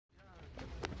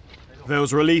There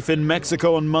was relief in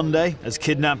Mexico on Monday as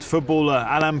kidnapped footballer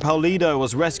Alan Pulido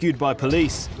was rescued by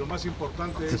police. The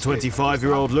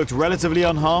 25-year-old looked relatively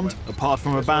unharmed, apart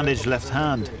from a bandaged left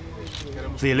hand.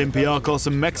 The Olympiakos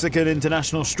and Mexican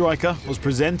international striker was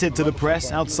presented to the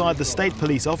press outside the state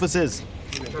police offices.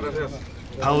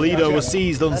 Pulido was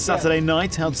seized on Saturday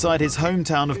night outside his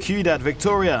hometown of Ciudad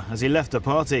Victoria as he left a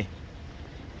party.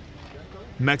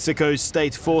 Mexico's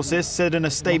state forces said in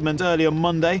a statement early on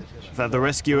Monday that the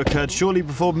rescue occurred shortly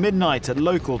before midnight at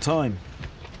local time.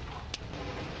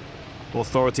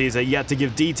 Authorities are yet to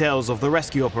give details of the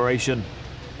rescue operation.